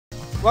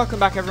Welcome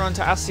back everyone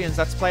to Ascian's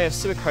Let's Play of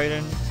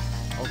Suikoden,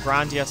 or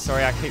Grandia,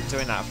 sorry I keep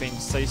doing that, I've been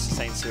so used to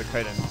saying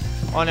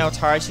Suikoden, on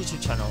Altara's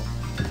YouTube channel.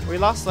 We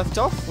last left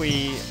off,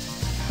 we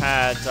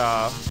had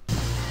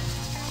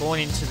gone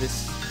into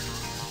this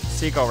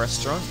seagull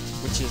restaurant,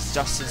 which is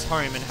Justin's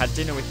home, and had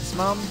dinner with his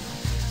mum,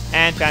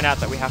 and found out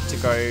that we have to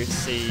go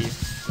see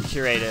the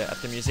curator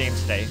at the museum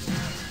today.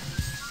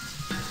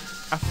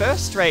 A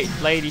first-rate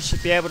lady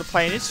should be able to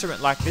play an instrument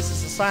like this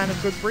as a sign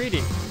of good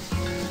breeding.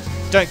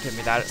 Don't give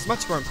me that, it's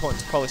much more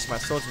important to polish my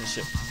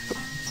swordsmanship.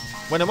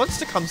 When a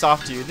monster comes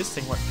after you, this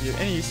thing won't be of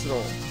any use at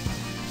all.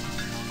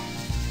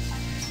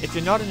 If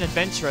you're not an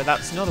adventurer,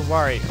 that's not a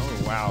worry.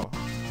 Oh wow.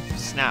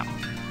 Snap.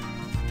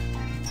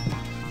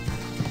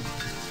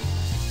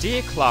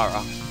 Dear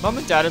Clara, Mum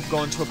and Dad have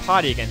gone to a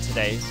party again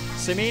today,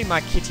 so me and my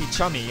kitty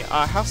chummy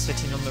are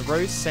house-sitting on the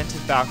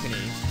rose-scented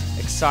balcony.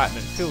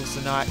 Excitement fills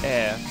the night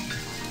air.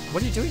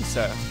 What are you doing,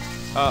 sir?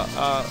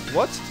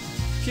 What?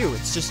 Phew,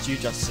 it's just you,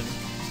 Justin.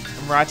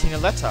 I'm writing a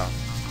letter.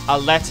 A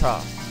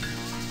letter.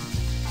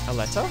 A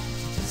letter?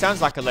 It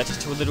sounds like a letter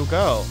to a little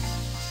girl.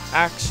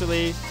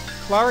 Actually,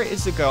 Clara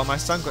is the girl my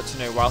son got to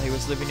know while he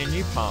was living in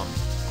New Palm.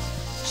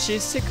 She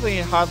is sickly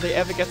and hardly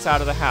ever gets out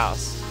of the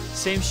house.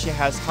 Seems she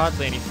has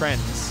hardly any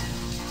friends.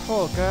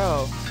 Poor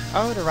girl.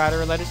 I ought to write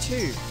her a letter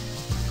too.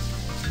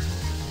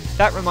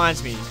 That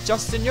reminds me,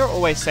 Justin, you're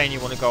always saying you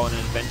want to go on an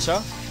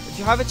adventure. If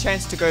you have a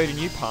chance to go to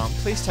New Palm,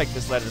 please take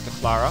this letter to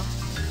Clara.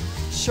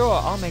 Sure,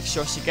 I'll make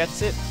sure she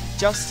gets it.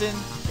 Justin,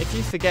 if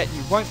you forget,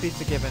 you won't be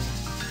forgiven.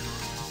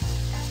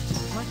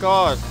 Oh my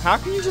god, how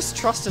can you just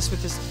trust us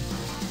with this?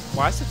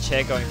 Why is the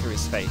chair going through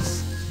his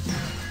face?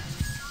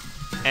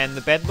 And the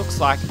bed looks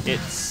like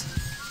it's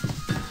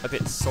a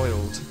bit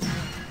soiled.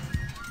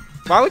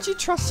 Why would you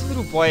trust a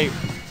little boy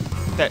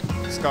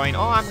that's going,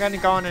 oh, I'm going to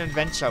go on an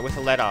adventure with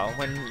a letter,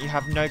 when you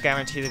have no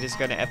guarantee that he's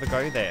going to ever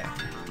go there?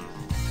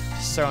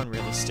 Just so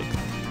unrealistic.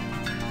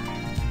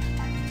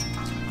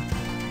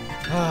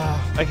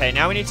 Okay,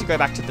 now we need to go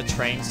back to the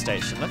train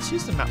station. Let's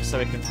use the map so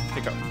we can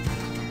figure...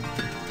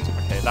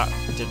 Okay, that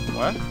didn't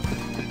work.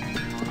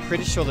 I'm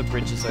pretty sure the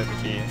bridge is over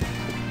here.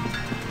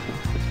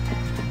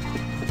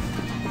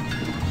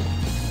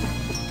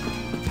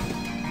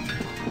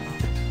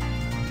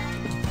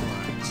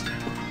 Right.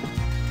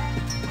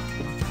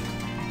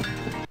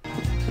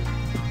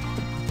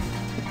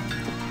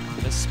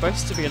 There's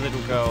supposed to be a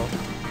little girl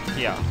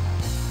here.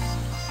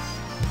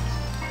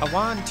 A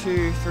 1,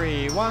 2,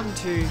 3, 1,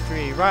 2,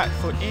 3, right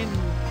foot in,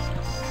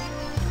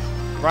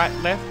 right,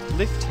 left,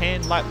 lift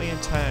hand lightly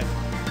and turn.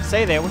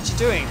 Say there, what you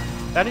doing?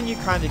 That a new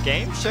kind of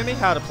game? Show me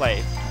how to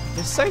play.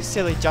 You're so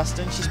silly,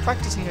 Justin, she's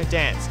practicing her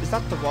dance. Is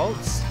that the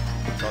waltz?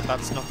 God,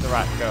 that's not the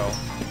right girl.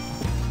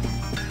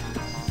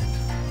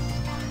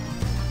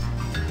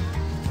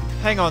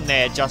 Hang on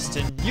there,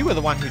 Justin, you were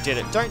the one who did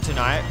it, don't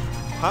deny it.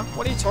 Huh?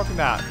 What are you talking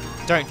about?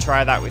 Don't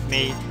try that with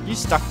me. You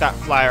stuck that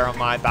flyer on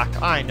my back,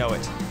 I know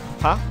it.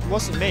 Huh? It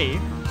wasn't me.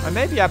 I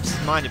may be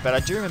absent-minded, but I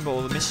do remember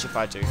all the mischief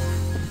I do.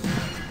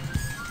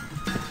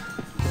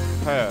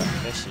 Her.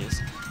 There she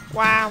is.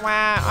 Wow,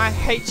 wow, I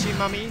hate you,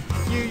 Mummy.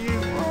 You.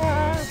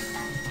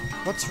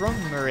 What's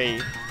wrong, Marie?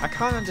 I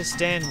can't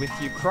understand with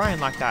you crying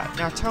like that.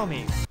 Now tell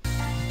me.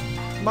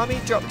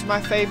 Mummy dropped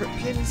my favourite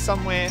pin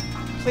somewhere.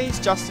 Please,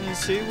 Justin and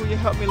Sue, will you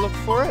help me look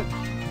for it?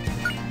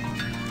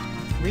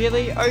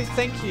 Really? Oh,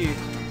 thank you.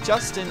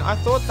 Justin, I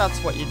thought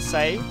that's what you'd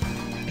say.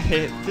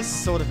 This is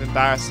sort of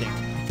embarrassing.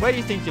 Where do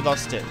you think you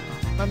lost it?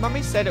 My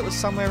mummy said it was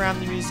somewhere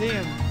around the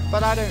museum,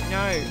 but I don't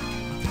know.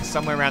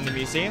 Somewhere around the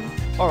museum?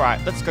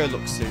 Alright, let's go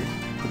look, Sue.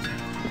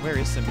 Where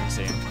is the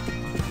museum?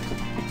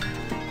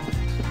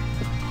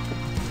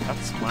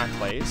 That's my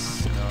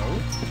place. No.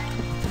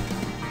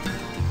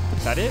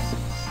 Is that it?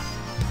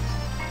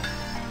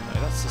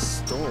 No, that's the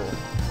store.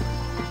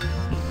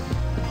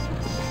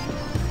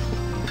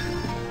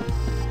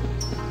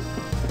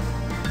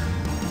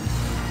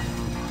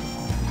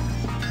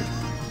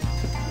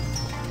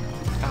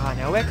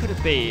 Now where could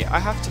it be? I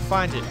have to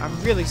find it. I'm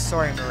really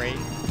sorry, Marie.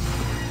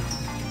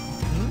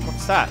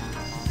 What's that?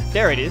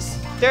 There it is.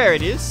 There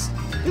it is.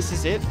 This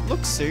is it.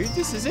 Look, Sue,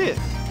 this is it.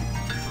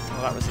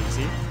 Well, that was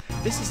easy.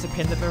 This is the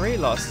pin that Marie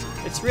lost.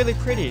 It's really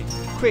pretty.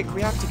 Quick,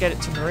 we have to get it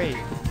to Marie.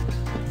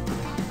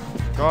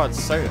 God,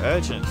 so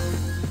urgent.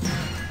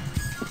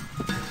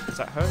 Is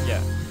that her?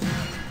 Yeah.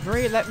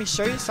 Marie, let me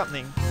show you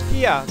something.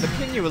 Here, the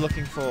pin you were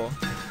looking for.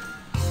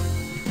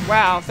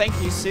 Wow, thank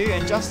you, Sue,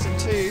 and Justin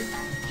too.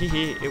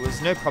 It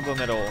was no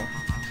problem at all.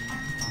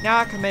 Now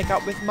I can make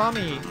up with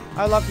Mummy.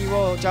 I love you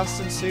all,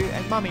 Justin, Sue,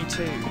 and Mummy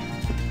too.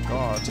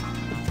 God.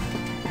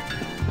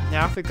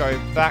 Now if we go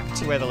back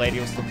to where the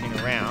lady was looking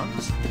around.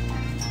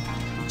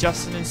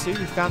 Justin and Sue,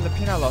 you found the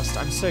pin I lost.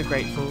 I'm so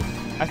grateful.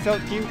 I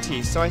felt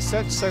guilty, so I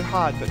searched so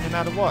hard, but no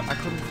matter what, I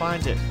couldn't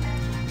find it.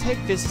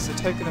 Take this as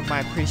a token of my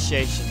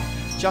appreciation.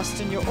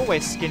 Justin, you're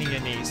always skinning your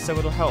knees, so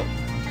it'll help.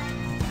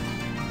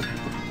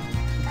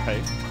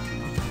 Okay.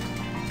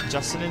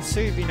 Justin and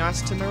Sue, be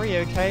nice to Marie,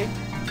 okay?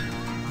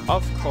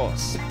 Of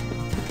course.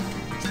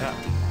 What's that?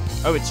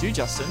 Oh, it's you,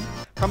 Justin.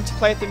 Come to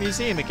play at the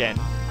museum again.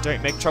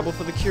 Don't make trouble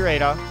for the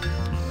curator.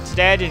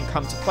 Today I didn't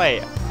come to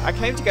play. I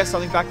came to get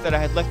something back that I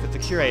had left with the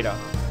Curator.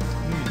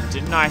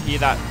 Didn't I hear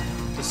that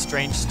the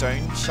strange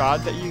stone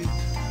shard that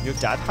your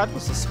dad had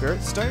was the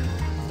Spirit Stone?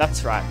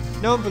 That's right.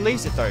 No one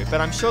believes it though,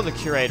 but I'm sure the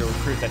Curator will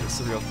prove that it's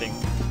the real thing.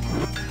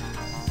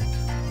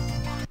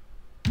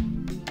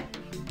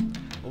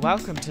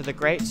 Welcome to the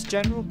Great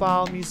General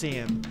Bile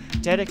Museum,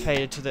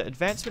 dedicated to the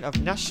advancement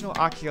of national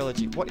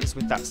archaeology. What is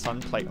with that sun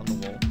plate on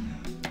the wall?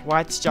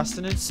 Why, it's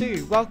Justin and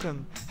Sue.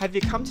 Welcome. Have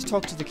you come to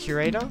talk to the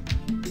Curator?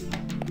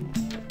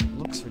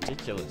 Looks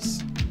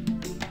ridiculous.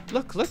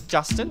 Look,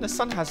 Justin, the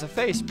sun has a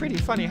face. Pretty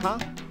funny, huh?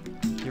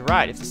 You're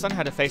right. If the sun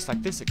had a face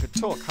like this, it could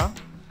talk, huh?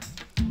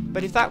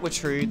 But if that were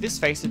true, this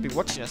face would be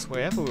watching us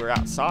wherever we were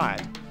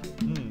outside.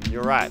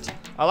 You're right.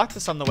 I like the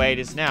sun the way it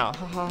is now.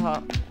 Ha ha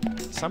ha.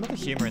 Some of the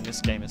humor in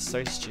this game is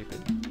so stupid.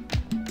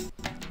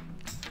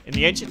 In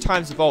the ancient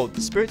times of old,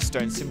 the Spirit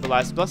Stone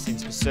symbolized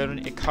blessings bestowed on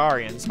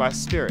Icarians by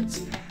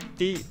spirits.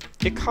 The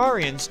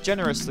Icarians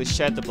generously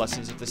shared the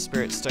blessings of the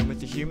Spirit Stone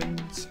with the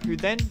humans, who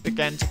then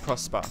began to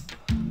prosper.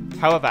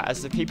 However,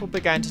 as the people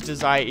began to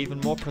desire even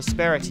more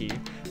prosperity,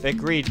 their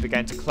greed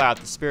began to cloud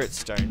the Spirit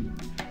Stone.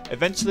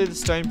 Eventually the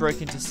stone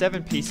broke into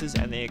 7 pieces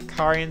and the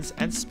Icarians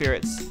and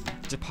spirits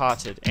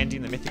departed,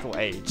 ending the mythical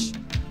age.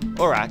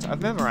 Alright,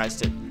 I've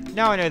memorized it.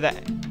 Now I know that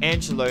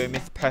Angelo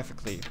myth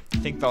perfectly.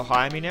 Think they'll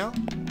hire me now?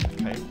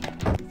 Okay,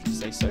 if you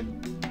say so.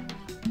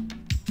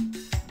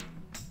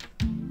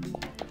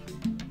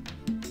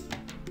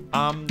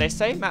 They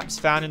say maps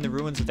found in the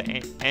ruins of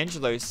the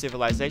Angelo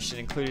civilization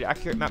included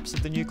accurate maps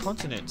of the new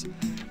continent.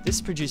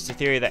 This produced a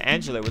theory that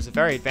Angelo was a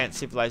very advanced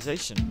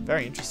civilization.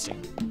 Very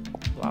interesting.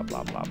 Blah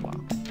blah blah blah.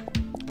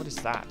 What is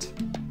that?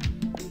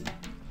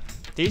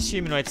 These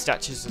humanoid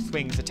statues with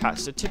wings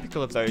attached are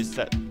typical of those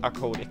that are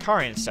called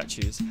Icarian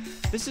statues.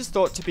 This is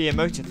thought to be a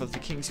motif of the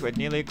kings who had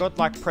nearly a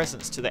godlike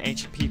presence to the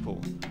ancient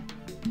people.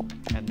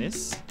 And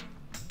this?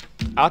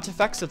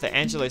 Artifacts of the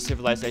Angelo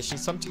civilization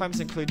sometimes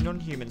include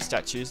non-human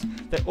statues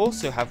that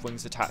also have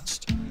wings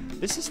attached.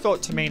 This is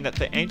thought to mean that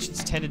the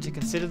ancients tended to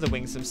consider the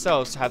wings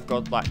themselves to have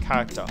godlike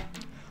character.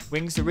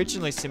 Wings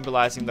originally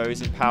symbolizing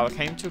those in power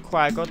came to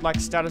acquire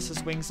godlike status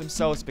as wings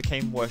themselves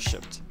became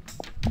worshipped.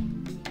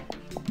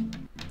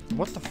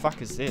 What the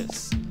fuck is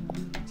this?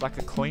 It's like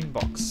a coin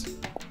box.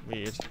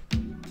 Weird.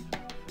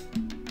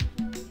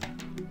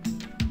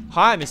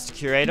 Hi, Mr.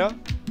 Curator.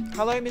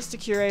 Hello, Mr.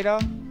 Curator.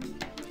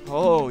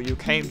 Oh, you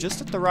came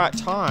just at the right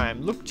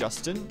time. Look,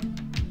 Justin.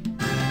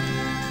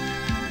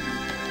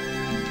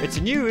 It's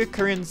a new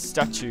Icarian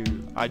statue.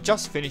 I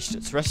just finished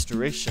its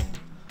restoration.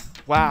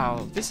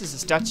 Wow, this is a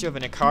statue of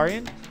an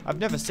Icarian? I've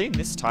never seen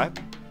this type.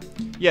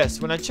 Yes,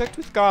 when I checked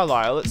with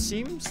Carlisle, it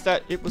seems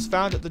that it was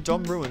found at the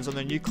Dom Ruins on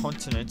the new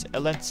continent,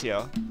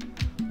 Valencia.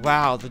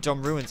 Wow, the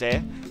Dom Ruins,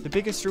 eh? The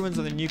biggest ruins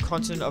on the new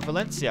continent of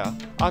Valencia.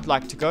 I'd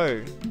like to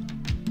go.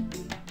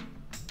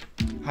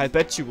 I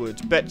bet you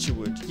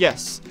would,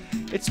 yes.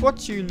 It's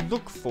what you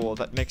look for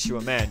that makes you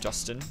a man,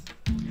 Justin.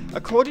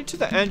 According to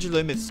the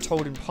Angelo myths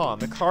told in Palm,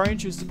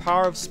 Icarians use the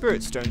power of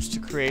spirit stones to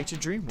create a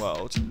dream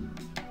world.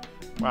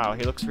 Wow,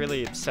 he looks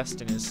really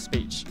obsessed in his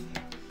speech.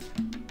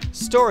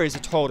 Stories are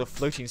told of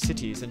floating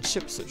cities and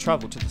ships that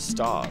travel to the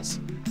stars.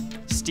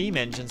 Steam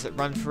engines that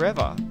run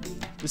forever.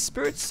 The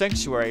spirit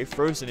sanctuary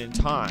frozen in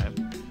time.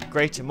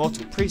 Great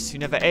immortal priests who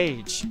never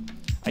age.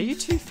 Are you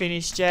two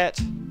finished yet?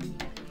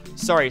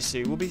 Sorry,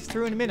 Sue, we'll be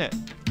through in a minute.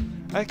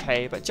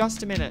 Okay, but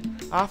just a minute.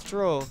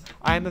 After all,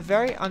 I am a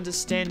very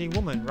understanding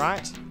woman,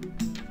 right?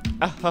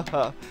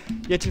 Ahaha.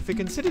 Yet if we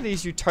consider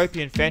these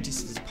utopian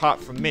fantasies apart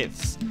from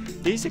myths,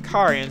 these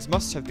Icarians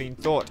must have been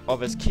thought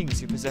of as kings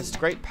who possessed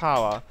great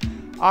power.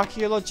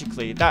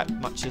 Archaeologically, that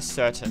much is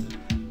certain.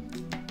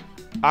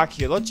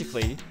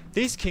 Archaeologically,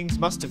 these kings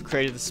must have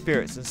created the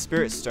spirits and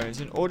spirit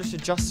stones in order to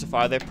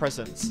justify their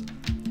presence.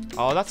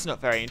 Oh, that's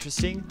not very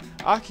interesting.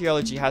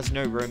 Archaeology has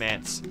no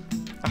romance.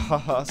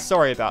 Haha,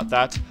 sorry about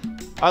that.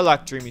 I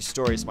like dreamy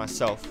stories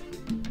myself.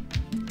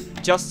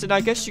 Justin, I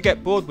guess you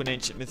get bored when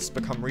ancient myths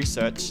become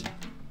research.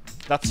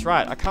 That's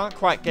right, I can't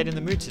quite get in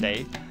the mood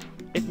today.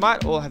 It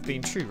might all have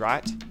been true,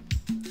 right?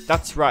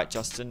 That's right,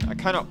 Justin. I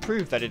cannot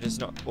prove that it is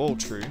not all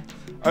true.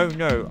 Oh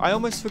no, I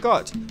almost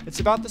forgot.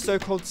 It's about the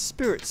so-called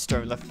spirit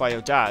stone left by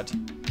your dad.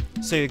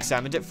 So you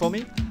examined it for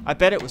me? I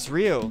bet it was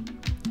real.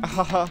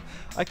 Haha,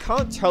 I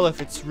can't tell if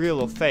it's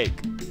real or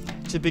fake.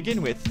 To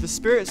begin with, the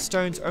spirit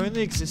stones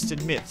only exist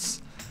in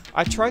myths.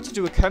 I tried to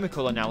do a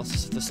chemical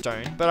analysis of the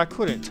stone, but I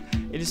couldn't.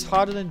 It is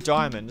harder than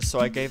diamond, so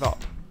I gave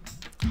up.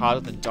 Harder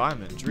than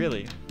diamond,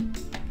 really?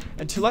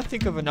 Until I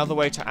think of another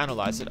way to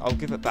analyze it, I'll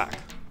give it back.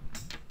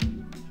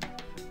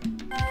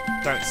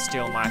 Don't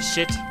steal my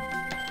shit.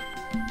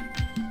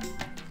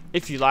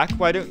 If you like,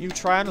 why don't you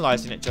try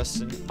analyzing it,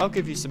 Justin? I'll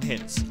give you some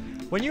hints.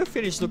 When you're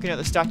finished looking at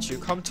the statue,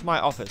 come to my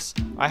office.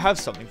 I have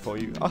something for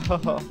you.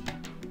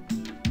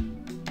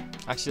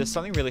 Actually, there's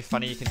something really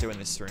funny you can do in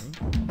this room.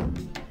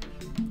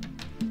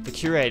 The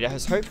Curator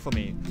has hope for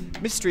me.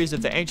 Mysteries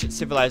of the ancient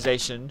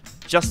civilization,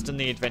 Justin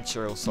the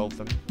Adventurer will solve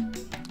them.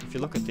 If you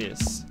look at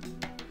this.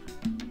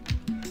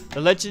 The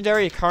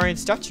legendary Icarian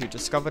statue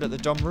discovered at the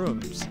Dom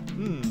Ruins.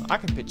 I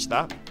can pitch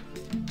that.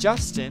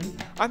 Justin,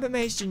 I'm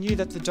amazed you knew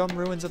that the Dom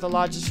ruins are the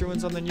largest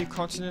ruins on the new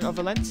continent of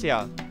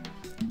Valencia.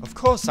 Of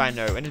course I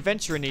know, an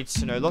adventurer needs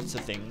to know lots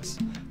of things.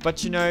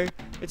 But you know,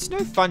 it's no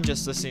fun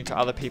just listening to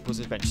other people's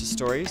adventure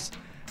stories.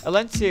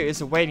 Valencia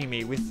is awaiting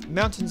me with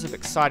mountains of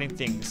exciting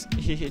things.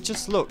 Here,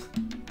 just look.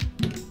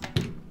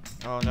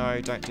 Oh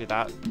no, don't do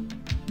that.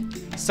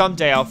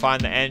 Someday I'll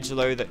find the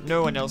Angelo that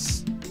no one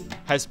else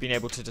has been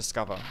able to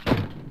discover.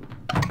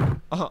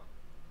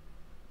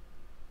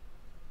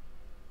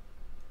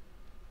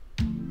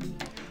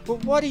 Well,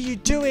 what are you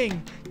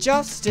doing,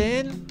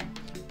 Justin?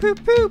 Poo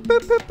poo poo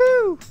poo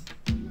poo.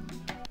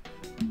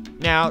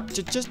 Now,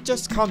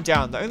 just calm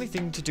down. The only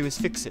thing to do is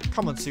fix it.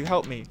 Come on, Sue,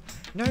 help me.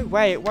 No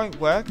way, it won't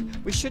work.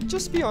 We should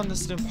just be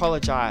honest and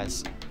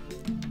apologize.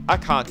 I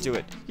can't do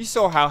it. You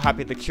saw how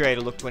happy the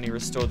curator looked when he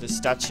restored this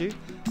statue.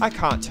 I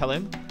can't tell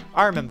him.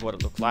 I remember what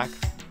it looked like.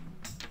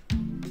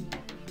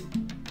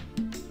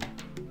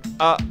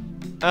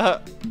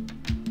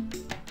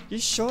 You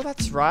sure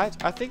that's right?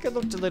 I think it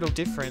looked a little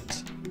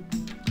different.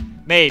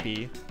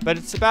 Maybe, but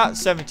it's about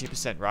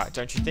 70% right,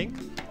 don't you think?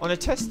 On a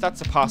test,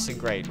 that's a passing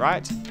grade,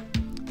 right?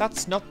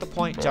 That's not the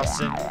point,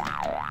 Justin. Oh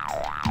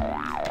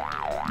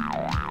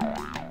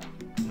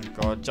my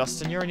god,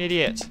 Justin, you're an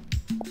idiot.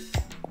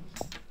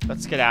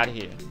 Let's get out of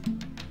here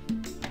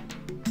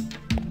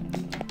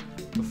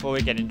before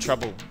we get in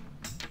trouble.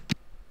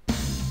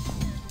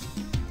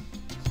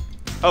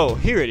 Oh,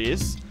 here it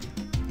is.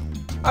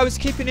 I was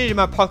keeping it in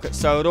my pocket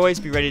so I would always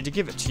be ready to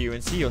give it to you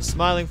and see your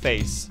smiling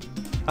face.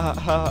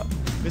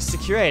 Mr.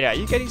 Curator, are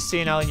you getting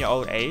senile in your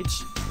old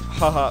age?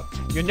 Haha,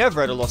 you're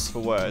never at a loss for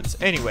words.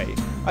 Anyway,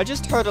 I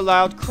just heard a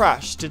loud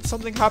crash. Did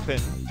something happen?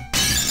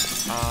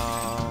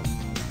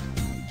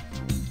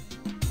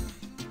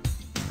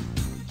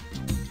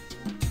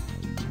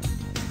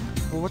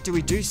 Well, what do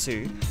we do,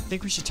 Sue?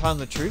 Think we should tell him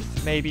the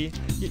truth? Maybe.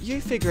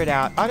 You figure it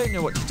out. I don't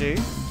know what to do.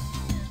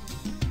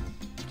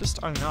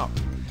 Just own up.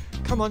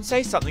 Come on,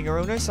 say something or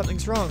we'll know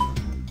something's wrong.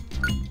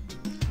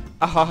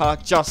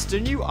 Ahaha,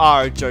 Justin, you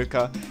are a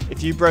joker.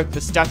 If you broke the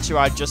statue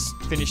I just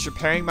finished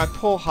repairing, my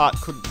poor heart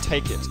couldn't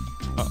take it.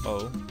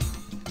 Uh-oh.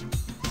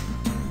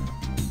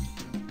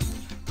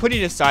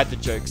 Putting aside the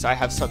jokes, I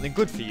have something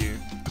good for you.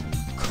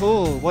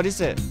 Cool, what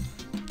is it?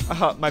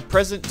 My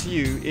present to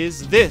you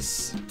is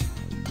this.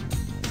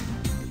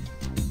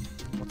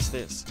 What's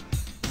this?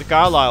 The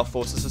Garlisle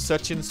forces are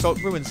searching the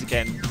Sult Ruins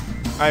again.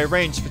 I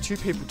arranged for 2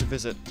 people to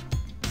visit.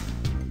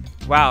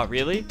 Wow,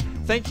 really?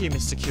 Thank you,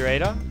 Mr.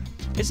 Curator.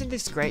 Isn't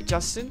this great,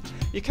 Justin?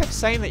 You kept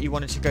saying that you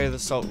wanted to go to the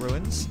Sult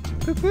Ruins.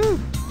 Poo-poo!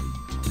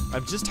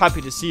 I'm just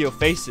happy to see your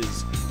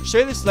faces.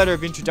 Show this letter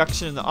of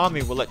introduction and the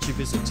army will let you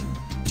visit.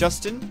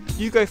 Justin,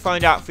 you go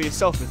find out for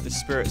yourself if the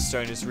Spirit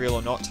Stone is real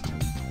or not.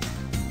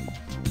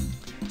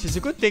 It is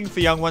a good thing for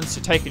young ones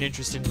to take an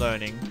interest in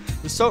learning.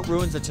 The Sult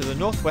Ruins are to the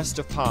northwest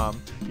of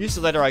Palm. Use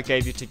the letter I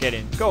gave you to get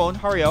in. Go on,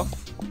 hurry off.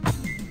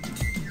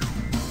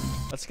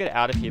 Let's get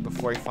out of here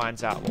before he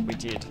finds out what we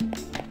did.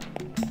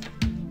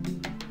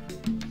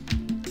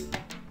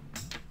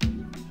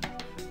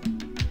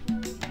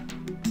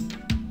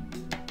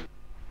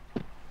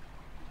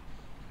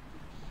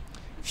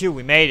 Phew,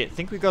 we made it.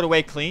 Think we got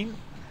away clean?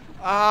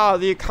 Ah,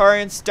 the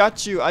Icarian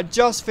statue. I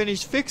just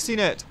finished fixing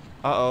it.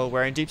 Uh-oh,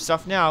 we're in deep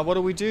stuff now. What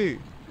do we do?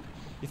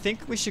 You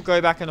think we should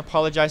go back and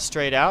apologize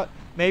straight out?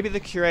 Maybe the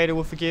curator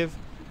will forgive?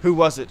 Who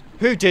was it?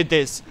 Who did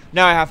this?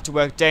 Now I have to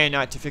work day and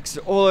night to fix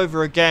it all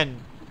over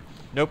again.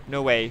 Nope,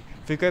 no way.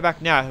 If we go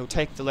back now, he'll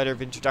take the letter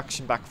of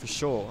introduction back for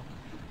sure.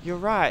 You're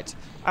right.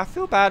 I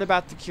feel bad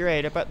about the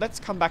curator, but let's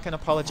come back and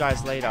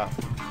apologize later.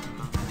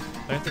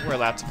 I don't think we're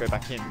allowed to go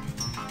back in.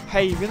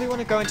 Hey, you really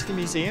want to go into the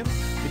museum?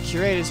 The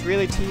curator's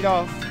really teed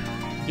off.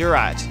 You're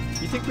right.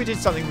 You think we did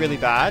something really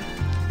bad?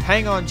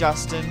 Hang on,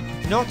 Justin.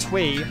 Not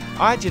we.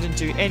 I didn't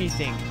do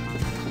anything.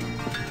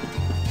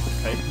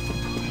 Okay.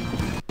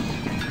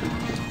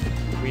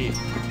 We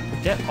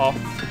get off.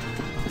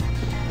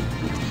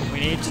 We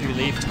need to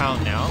leave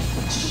town now,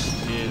 which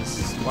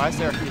is... Why is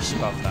there a fish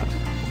above that?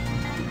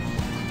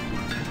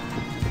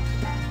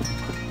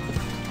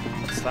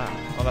 What's that?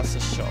 Oh, that's a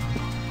shop.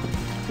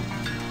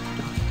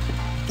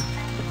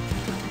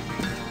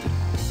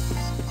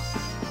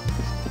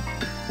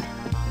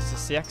 Is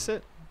this the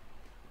exit?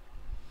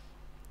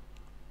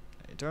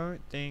 I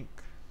don't think...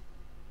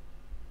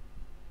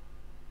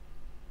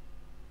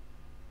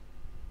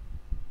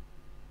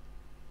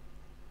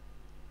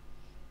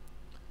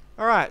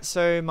 Alright,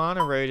 so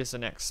Marna Road is the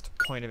next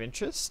point of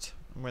interest.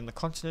 We're in the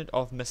continent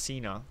of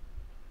Messina.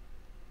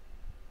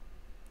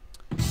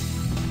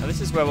 Now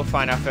this is where we'll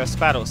find our first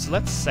battle, so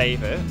let's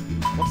save it.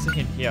 What's the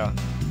hint here?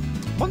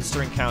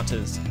 Monster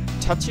encounters.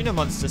 Touching a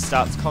monster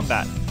starts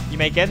combat. You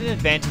may get an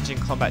advantage in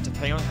combat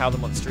depending on how the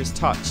monster is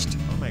touched.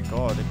 Oh my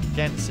god,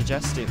 again,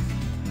 suggestive.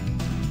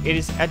 It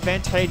is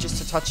advantageous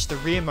to touch the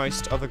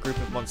rearmost of a group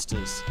of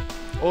monsters.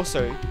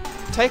 Also,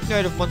 take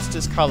note of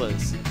monsters'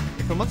 colours.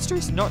 If a monster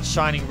is not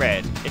shining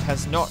red, it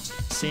has not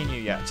seen you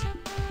yet.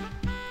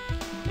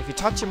 If you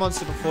touch a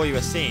monster before you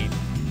are seen,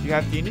 you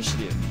have the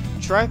initiative.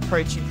 Try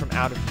approaching from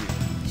out of view.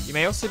 You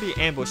may also be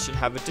ambushed and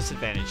have a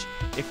disadvantage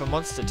if a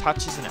monster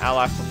touches an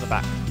ally from the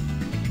back.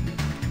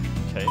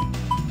 Okay,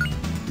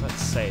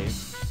 let's save.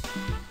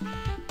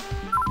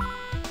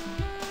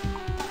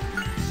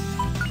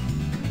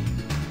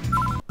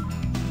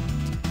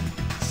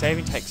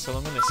 Saving takes so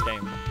long in this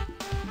game.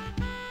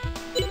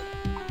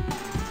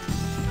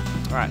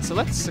 Alright, so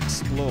let's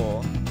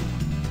explore.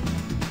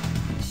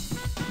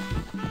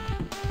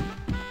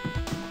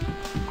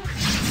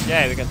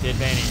 Yeah, we got the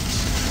advantage.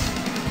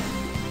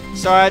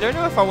 So I don't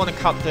know if I want to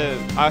cut the...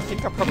 I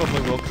think I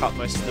probably will cut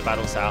most of the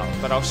battles out,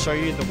 but I'll show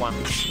you the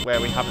ones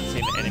where we haven't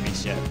seen the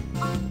enemies yet.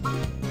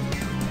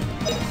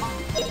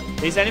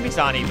 These enemies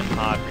aren't even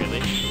hard,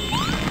 really.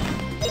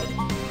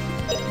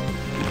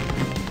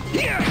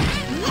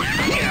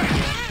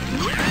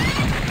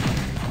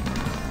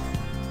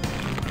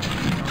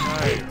 Oh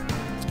no.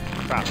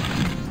 Crap.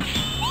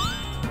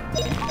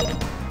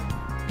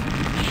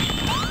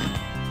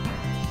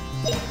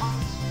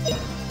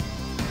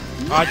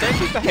 I don't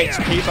think the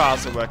HP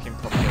bars are working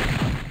properly.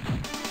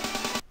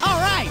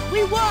 Alright,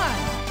 we won!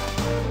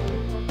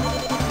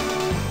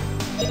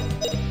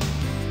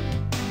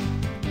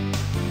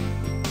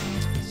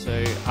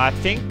 So I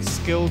think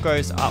skill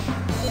goes up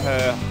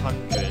per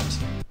 100.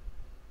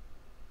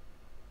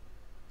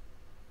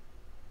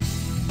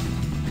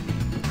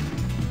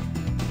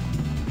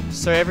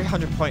 So every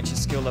 100 points your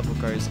skill level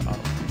goes up.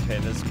 Okay,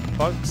 there's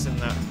bugs in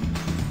that.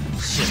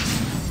 Shit.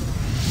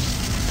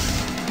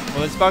 Well,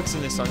 there's bugs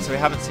in this one, so we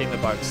haven't seen the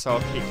bugs, so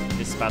I'll keep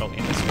this battle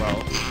in as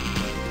well. Oh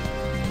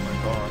my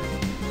god.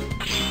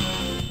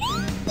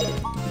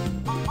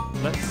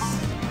 Let's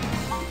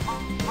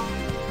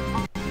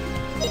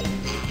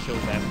kill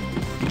them.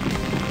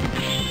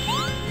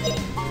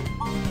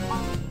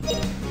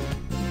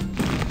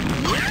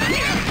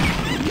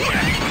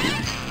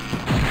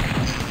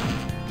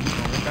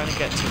 We're going to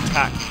get to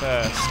attack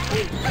first.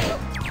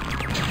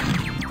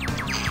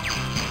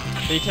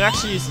 But you can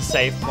actually use the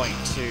save point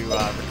to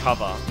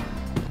recover.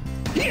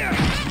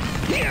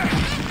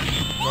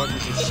 God, we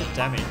do shit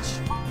damage.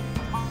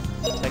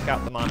 Take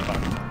out the Marna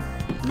bug.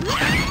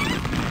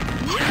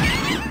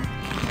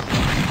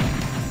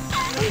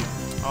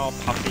 Oh,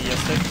 Puppy, you're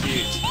so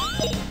cute.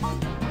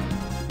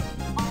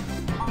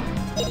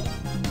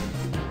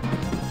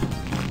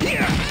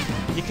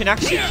 You can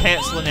actually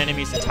cancel an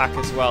enemy's attack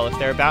as well. If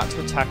they're about to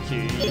attack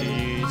you, you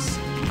use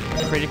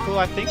a critical,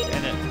 I think,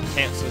 and it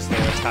cancels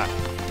their attack.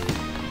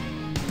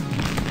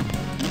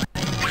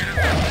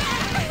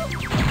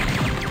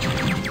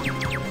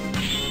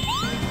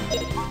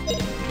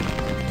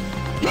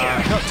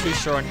 I'm not too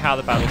sure on how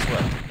the battles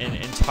work in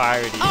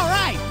entirety.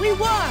 Alright, we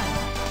won!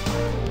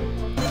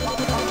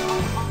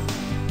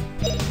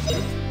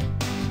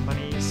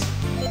 Monies.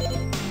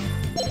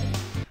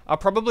 I'll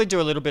probably do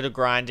a little bit of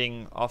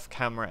grinding off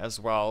camera as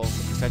well,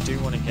 because I do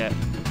want to get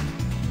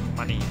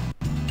money.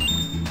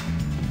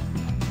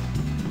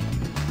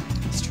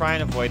 Let's try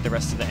and avoid the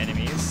rest of the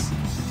enemies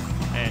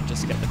and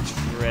just get the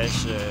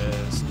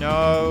treasures.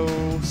 No,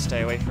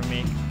 stay away from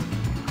me.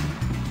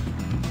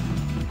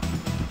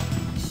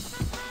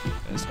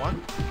 There's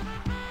one.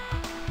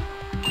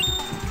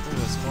 Oh,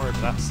 there's more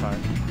over that side.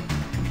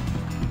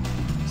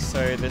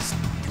 So there's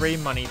 3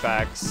 money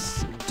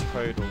bags in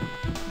total.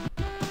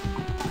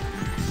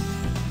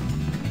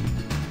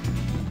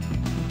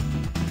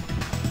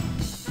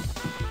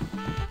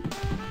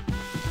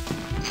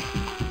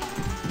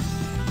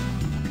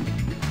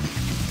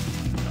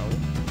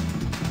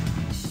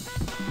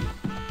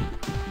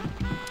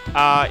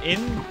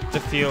 In the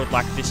field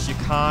like this, you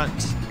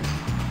can't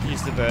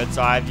use the bird's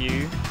eye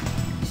view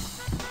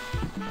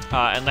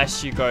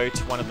unless you go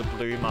to one of the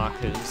blue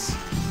markers,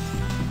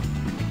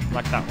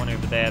 like that one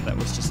over there that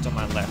was just on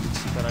my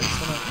left. But I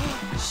just want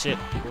to... Shit.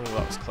 Oh,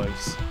 that was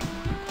close.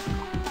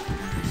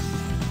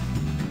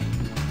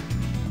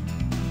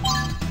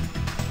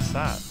 What's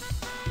that?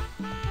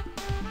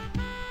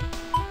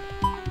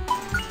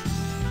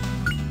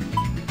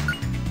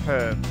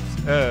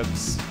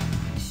 Herbs.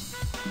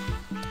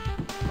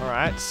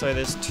 Alright, so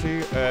there's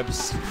 2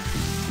 herbs.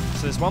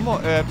 So there's 1 more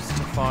herbs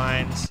to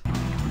find.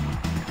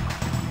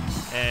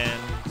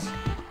 And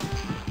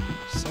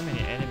so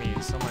many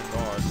enemies, oh my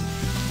god.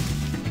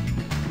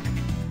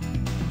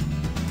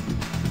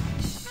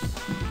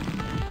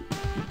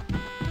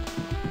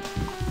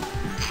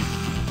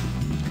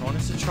 I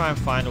wanted to try and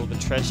find all the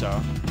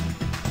treasure.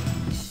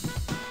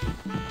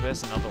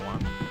 There's another one.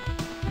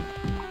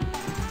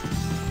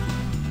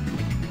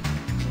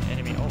 There's an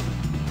enemy.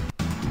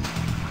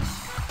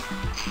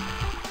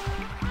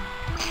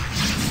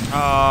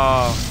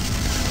 Oh.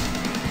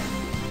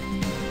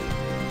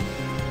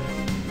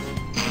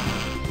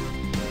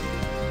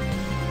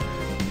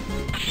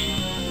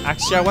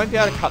 Actually, I won't be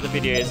able to cut the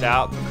videos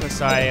out because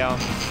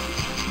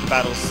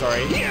battles,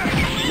 sorry,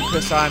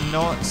 because I'm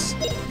not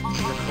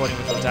recording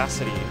with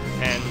Audacity,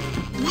 and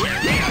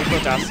with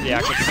Audacity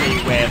I could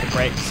see where the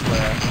breaks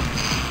were.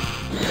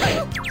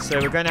 So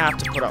we're going to have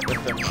to put up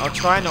with them. I'll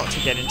try not to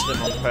get into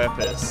them on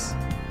purpose.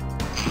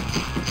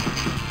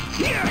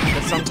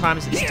 But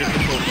sometimes it's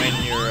difficult when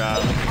you're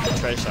looking for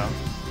treasure.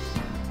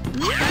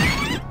 Hip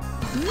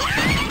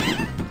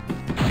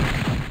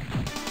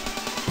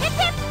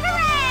hip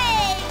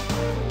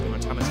hooray! My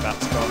time is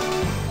about to go.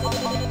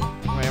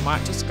 Anyway, I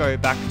might just go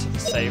back to the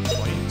save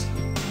point.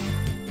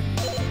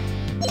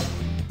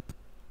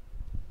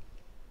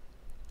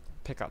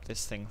 Pick up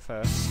this thing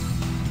first.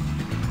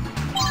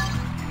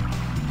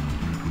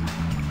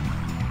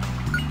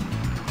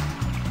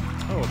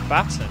 Oh, a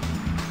baton.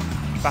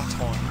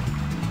 Baton.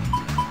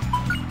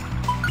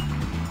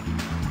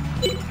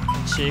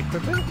 Can she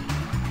equip it?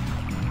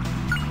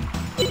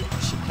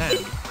 She can.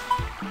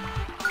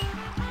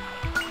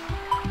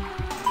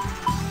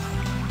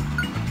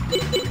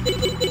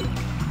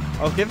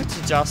 I'll give it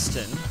to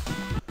Justin.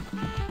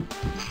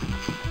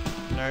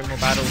 No more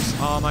battles.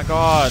 Oh my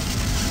god.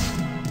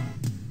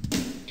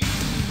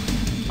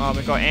 Oh,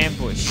 we got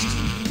ambushed.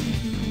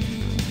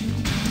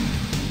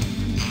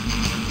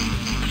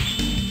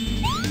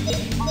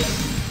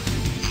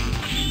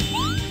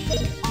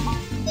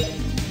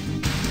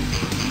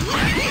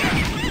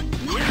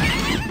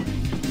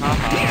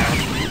 Haha.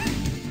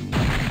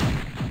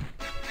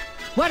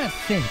 What a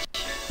cinch!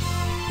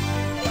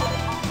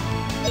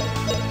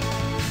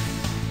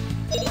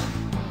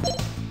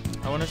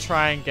 I want to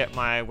try and get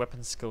my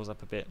weapon skills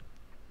up a bit.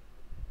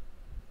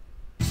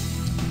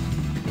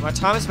 My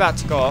time is about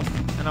to go off,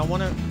 and I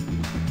want to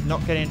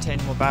not get into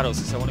any more battles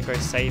because I want to go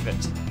save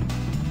it.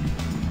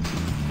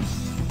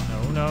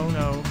 No, no,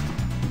 no.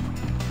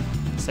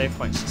 Save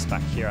point's just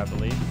back here, I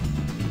believe.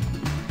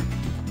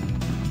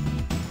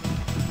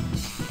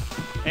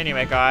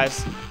 Anyway,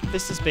 guys,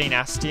 this has been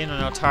Astian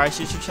on Altari's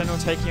YouTube channel,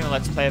 taking you on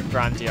Let's Play of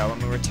Grandia. When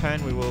we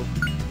return, we will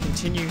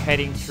continue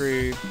heading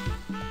through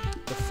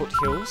the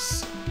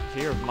foothills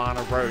here of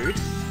Marna Road,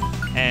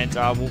 and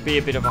we'll be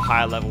a bit of a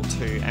higher level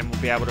too, and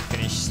we'll be able to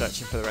finish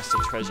searching for the rest of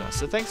the treasure.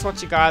 So thanks for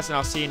watching, guys, and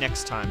I'll see you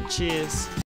next time. Cheers!